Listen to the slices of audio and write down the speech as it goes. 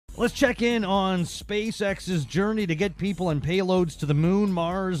Let's check in on SpaceX's journey to get people and payloads to the moon,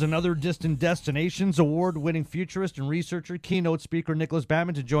 Mars, and other distant destinations. Award-winning futurist and researcher, keynote speaker Nikolas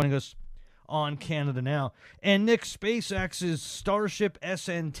Badminton joining us on Canada Now. And Nick, SpaceX's Starship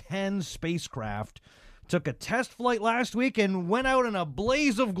SN-10 spacecraft took a test flight last week and went out in a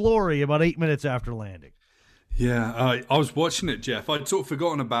blaze of glory about 8 minutes after landing. Yeah, I was watching it, Jeff. I'd sort of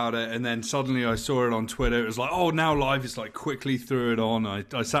forgotten about it, and then suddenly I saw it on Twitter. It was like, oh, now live. It's like quickly threw it on.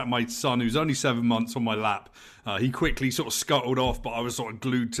 I sat my son, who's only 7 months, on my lap. He quickly sort of scuttled off, but I was sort of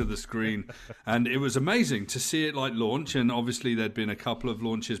glued to the screen. And it was amazing to see it like launch. And obviously there'd been a couple of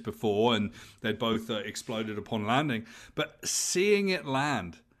launches before, and they'd both exploded upon landing. But seeing it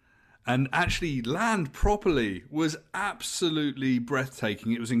land and actually land properly was absolutely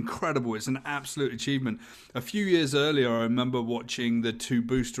breathtaking. It was incredible. It's an absolute achievement. A few years earlier, I remember watching the 2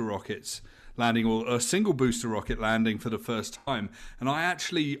 booster rockets landing, or a single booster rocket landing for the first time, and I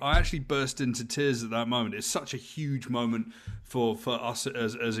actually burst into tears at that moment. It's such a huge moment for us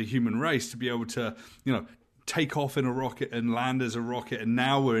as a human race to be able to, take off in a rocket and land as a rocket. And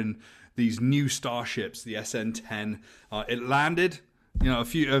now we're in these new starships, the SN-10. It landed, a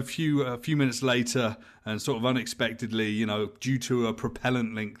few minutes later, and sort of unexpectedly, due to a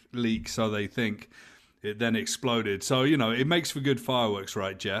propellant leak, so they think, it then exploded. So, it makes for good fireworks,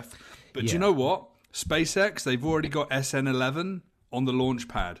 right, Jeff? But You know what? SpaceX, they've already got SN-11 on the launch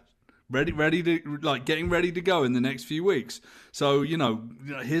pad, ready to getting ready to go in the next few weeks. So,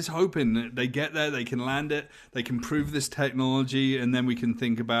 here's hoping that they get there, they can land it, they can prove this technology, and then we can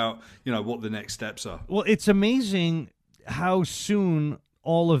think about, what the next steps are. Well, it's amazing how soon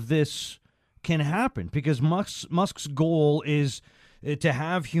all of this can happen, because Musk's goal is to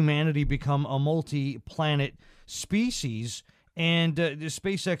have humanity become a multi-planet species, and the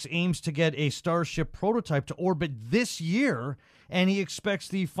SpaceX aims to get a Starship prototype to orbit this year, and he expects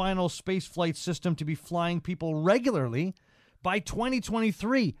the final spaceflight system to be flying people regularly by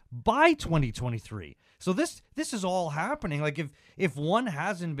 2023. By 2023. So this is all happening. Like, if one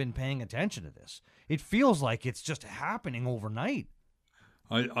hasn't been paying attention to this, it feels like it's just happening overnight.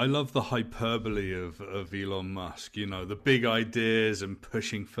 I love the hyperbole of Elon Musk, the big ideas and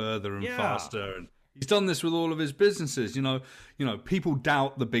pushing further and faster. And he's done this with all of his businesses. People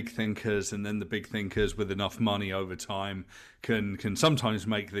doubt the big thinkers, and then the big thinkers with enough money over time can sometimes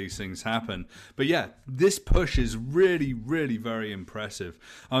make these things happen. But yeah, this push is really, really very impressive.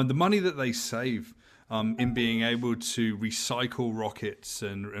 The money that they save in being able to recycle rockets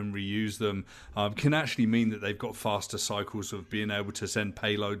and reuse them can actually mean that they've got faster cycles of being able to send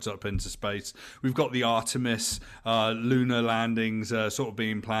payloads up into space. We've got the Artemis lunar landings sort of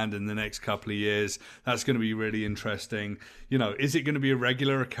being planned in the next couple of years. That's going to be really interesting. Is it going to be a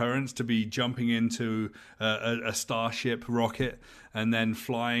regular occurrence to be jumping into a Starship rocket and then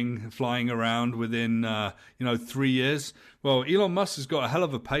flying around within 3 years? Well, Elon Musk has got a hell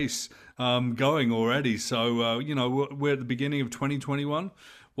of a pace going already. So we're at the beginning of 2021.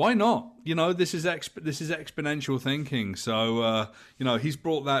 Why not? This is exponential thinking. So he's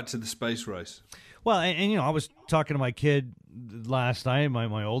brought that to the space race. Well, and I was talking to my kid last night,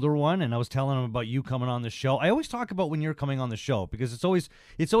 my older one, and I was telling him about you coming on the show. I always talk about when you're coming on the show, because it's always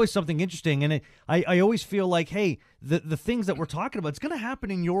something interesting, and I always feel like, hey, the things that we're talking about, it's going to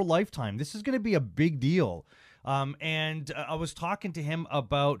happen in your lifetime. This is going to be a big deal. And I was talking to him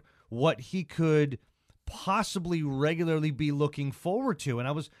about what he could possibly regularly be looking forward to, and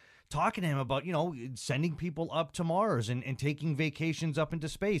I was talking to him about, sending people up to Mars and taking vacations up into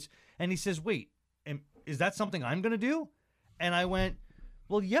space. And he says, wait, is that something I'm going to do? And I went,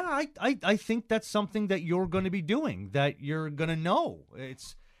 well, yeah, I think that's something that you're going to be doing, that you're going to know.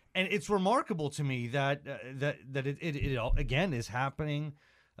 It's remarkable to me that it again is happening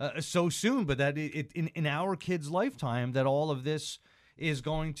so soon, but that it in our kids' lifetime, that all of this is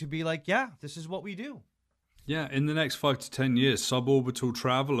going to be like, yeah, this is what we do. Yeah, in the next 5 to 10 years, suborbital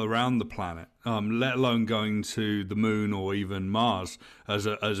travel around the planet, let alone going to the moon or even Mars as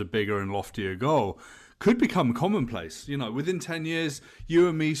a bigger and loftier goal, could become commonplace. Within 10 years, you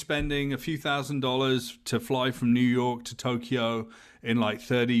and me spending a few $1,000s to fly from New York to Tokyo in like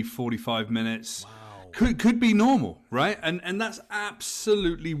 30, 45 minutes. Wow. Could be normal, right? And that's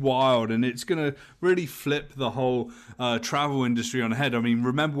absolutely wild, and it's going to really flip the whole travel industry on the head. I mean,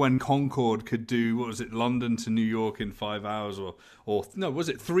 remember when Concorde could do, London to New York in 5 hours, or no, was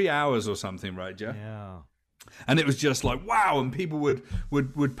it 3 hours or something, right, Jeff? Yeah. And it was just like, wow, and people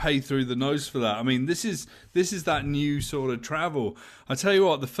would pay through the nose for that. I mean, this is that new sort of travel. I tell you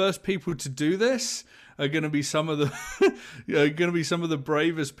what, the first people to do this are going to be some of the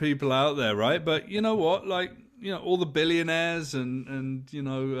bravest people out there, right? But you know what? Like, all the billionaires and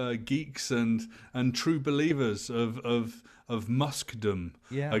geeks and true believers of Muskdom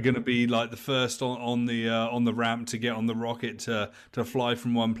are going to be like the first on the ramp to get on the rocket to fly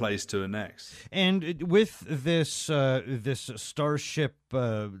from one place to the next. And with this this Starship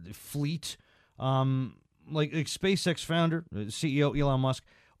fleet, like SpaceX founder, CEO Elon Musk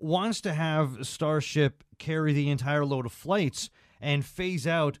wants to have Starship carry the entire load of flights and phase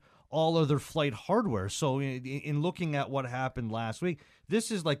out all other flight hardware. So in looking at what happened last week,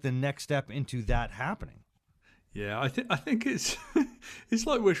 this is like the next step into that happening. Yeah, I think it's it's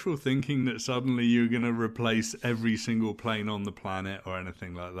like wishful thinking that suddenly you're going to replace every single plane on the planet or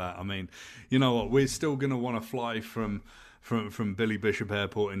anything like that. I mean, you know what? We're still going to want to fly from Billy Bishop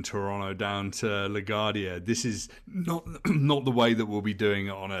Airport in Toronto down to LaGuardia. This is not the way that we'll be doing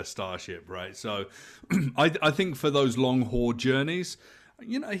it on a Starship, right? So I think for those long haul journeys,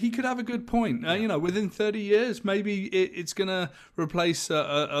 he could have a good point. Within 30 years, maybe it's going to replace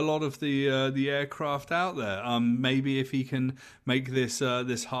a lot of the aircraft out there. Maybe if he can make this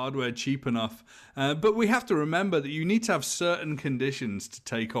hardware cheap enough. But we have to remember that you need to have certain conditions to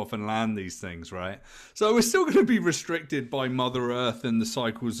take off and land these things, right? So we're still going to be restricted by Mother Earth and the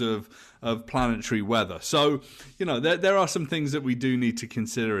cycles of planetary weather. So, there are some things that we do need to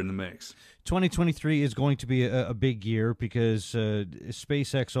consider in the mix. 2023 is going to be a big year because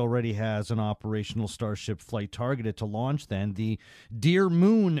SpaceX already has an operational Starship flight targeted to launch then. The Dear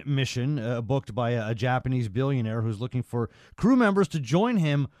Moon mission, booked by a Japanese billionaire who's looking for crew members to join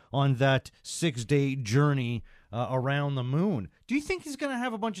him on that 6-day journey around the moon. Do you think he's going to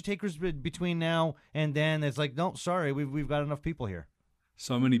have a bunch of takers between now and then? It's like, no, sorry, we've got enough people here.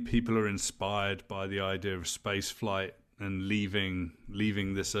 So many people are inspired by the idea of space flight and leaving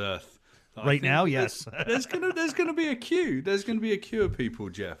this Earth. Right now, yes. there's gonna be a queue. There's gonna be a queue of people,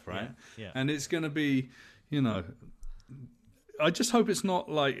 Jeff. Right? Yeah. And it's gonna be, I just hope it's not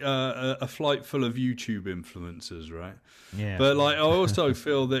like a flight full of YouTube influencers, right? Yeah. But I also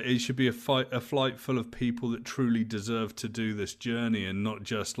feel that it should be a flight full of people that truly deserve to do this journey, and not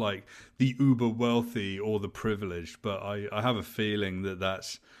just like the uber wealthy or the privileged. But I have a feeling that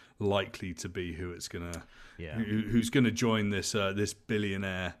that's likely to be who it's gonna, who's gonna join this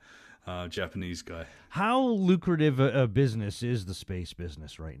billionaire Japanese guy. How lucrative a business is the space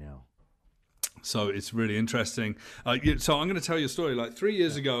business right now? So it's really interesting. So I'm going to tell you a story. Like 3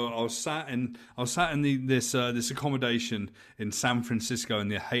 years ago, I was sat in this accommodation in San Francisco in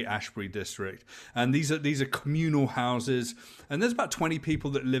the Haight-Ashbury district, and these are communal houses, and there's about 20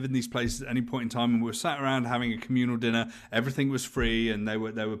 people that live in these places at any point in time. And we were sat around having a communal dinner. Everything was free, and they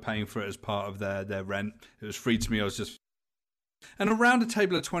were paying for it as part of their rent. It was free to me. And around a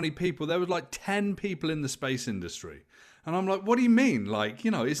table of 20 people, there were like 10 people in the space industry. And I'm like, what do you mean? Like,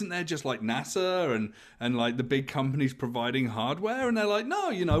 isn't there just like NASA and like the big companies providing hardware? And they're like, no,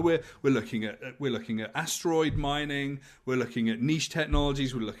 we're looking at asteroid mining, we're looking at niche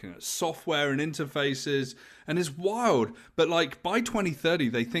technologies, we're looking at software and interfaces, and it's wild. But like by 2030,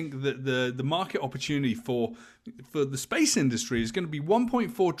 they think that the market opportunity for the space industry is going to be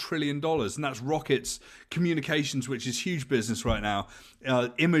 $1.4 trillion, and that's rockets, communications, which is huge business right now,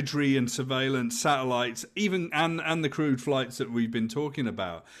 imagery and surveillance, satellites, even and the crewed flights that we've been talking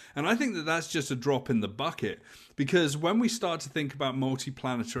about. And I think that that's just a drop in the bucket, because when we start to think about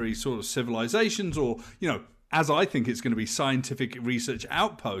multiplanetary sort of civilizations, or as I think it's going to be scientific research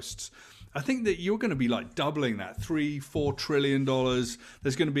outposts, I think that you're going to be like doubling that, $3-4 trillion.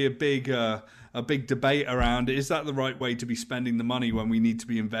 There's going to be a big debate around, is that the right way to be spending the money when we need to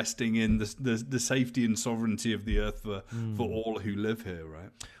be investing in the safety and sovereignty of the Earth for all who live here, right?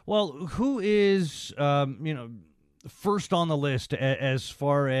 Well, who is first on the list as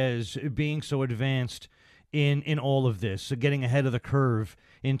far as being so advanced in all of this, so getting ahead of the curve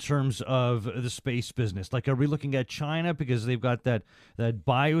in terms of the space business? Like, are we looking at China because they've got that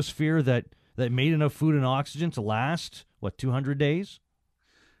biosphere that made enough food and oxygen to last 200 days?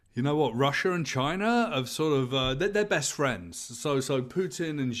 You know what? Russia and China have sort of they're best friends. So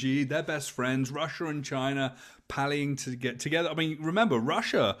Putin and Xi, they're best friends. Russia and China pallying to get together. I mean, remember,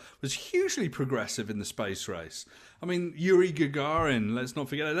 Russia was hugely progressive in the space race. I mean, Yuri Gagarin, let's not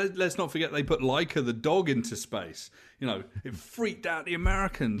forget they put Laika the dog into space. It freaked out the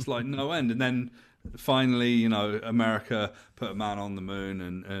Americans like no end. And then finally, America put a man on the moon,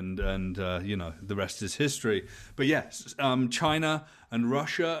 and the rest is history. But yes, China and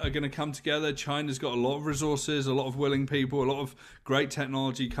Russia are going to come together. China's got a lot of resources, a lot of willing people, a lot of great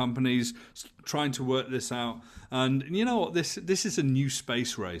technology companies trying to work this out. And you know what? This is a new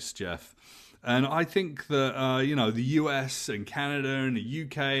space race, Jeff. And I think that, the US and Canada and the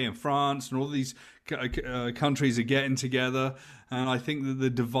UK and France and all these countries are getting together, and I think that the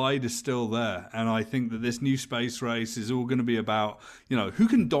divide is still there. And I think that this new space race is all going to be about, who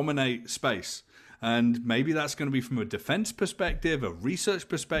can dominate space. And maybe that's going to be from a defense perspective, a research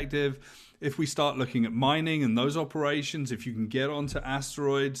perspective. If we start looking at mining and those operations, if you can get onto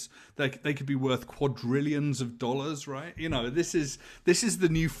asteroids, they could be worth quadrillions of dollars, right? This is the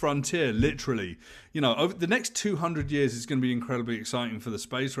new frontier, literally. Over the next 200 years is going to be incredibly exciting for the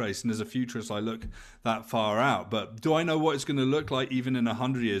space race. And as a futurist, I look that far out. But do I know what it's going to look like even in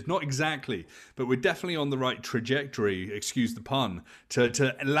 100 years? Not exactly. But we're definitely on the right trajectory, excuse the pun,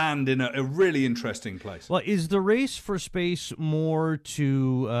 to land in a really interesting place. Well, is the race for space more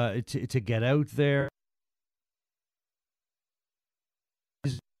to get out there,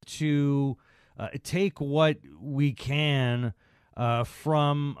 to take what we can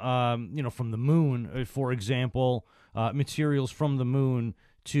from the moon, for example, materials from the moon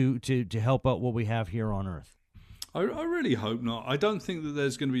to help out what we have here on Earth? I really hope not. I don't think that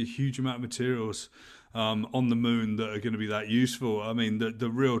there's going to be a huge amount of materials on the moon that are going to be that useful. I mean, the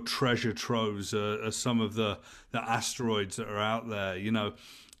real treasure troves are some of the asteroids that are out there.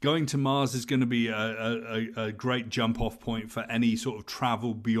 Going to Mars is going to be a great jump-off point for any sort of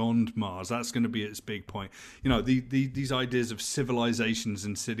travel beyond Mars. That's going to be its big point. These ideas of civilizations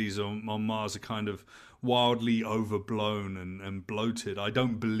and cities on Mars are kind of wildly overblown and bloated. I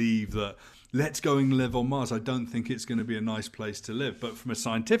don't believe that let's go and live on Mars. I don't think it's going to be a nice place to live. But from a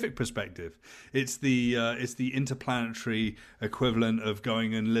scientific perspective, it's the interplanetary equivalent of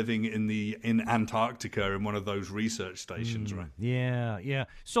going and living in Antarctica in one of those research stations, right? Yeah.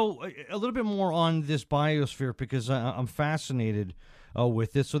 So a little bit more on this biosphere, because I'm fascinated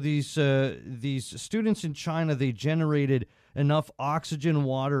with this. So these students in China, they generated enough oxygen,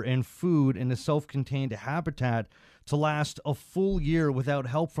 water, and food in a self-contained habitat to last a full year without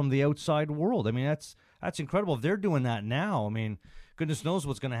help from the outside world. I mean, that's incredible. If they're doing that now, I mean, goodness knows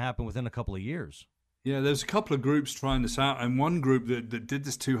what's going to happen within a couple of years. Yeah, there's a couple of groups trying this out, and one group that did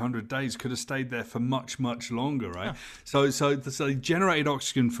this 200 days could have stayed there for much, much longer, right? Yeah. So they generated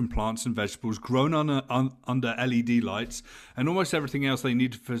oxygen from plants and vegetables grown under LED lights, and almost everything else they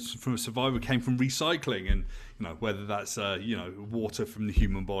needed for survival came from recycling, and whether that's water from the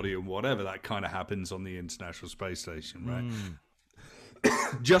human body or whatever, that kind of happens on the International Space Station, right?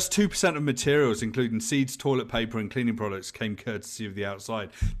 Just 2% of materials, including seeds, toilet paper, and cleaning products, came courtesy of the outside.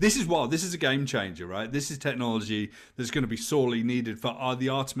 This is wild. This is a game changer, right? This is technology that's going to be sorely needed for the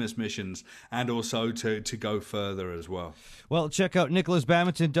Artemis missions and also to go further as well. Well, check out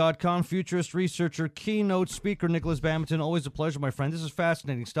NikolasBadminton.com, futurist researcher, keynote speaker Nikolas Badminton. Always a pleasure, my friend. This is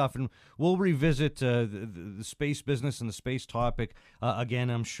fascinating stuff, and we'll revisit the space business and the space topic again,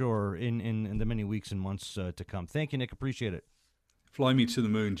 I'm sure, in the many weeks and months to come. Thank you, Nick. Appreciate it. Fly me to the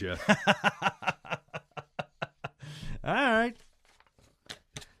moon, Jeff. All right.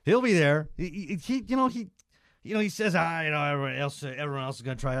 He'll be there. He says, everyone else is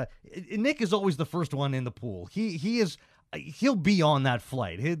going to try that. Nick is always the first one in the pool. He'll be on that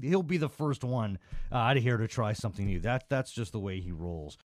flight. He'll be the first one out of here to try something new. That's just the way he rolls.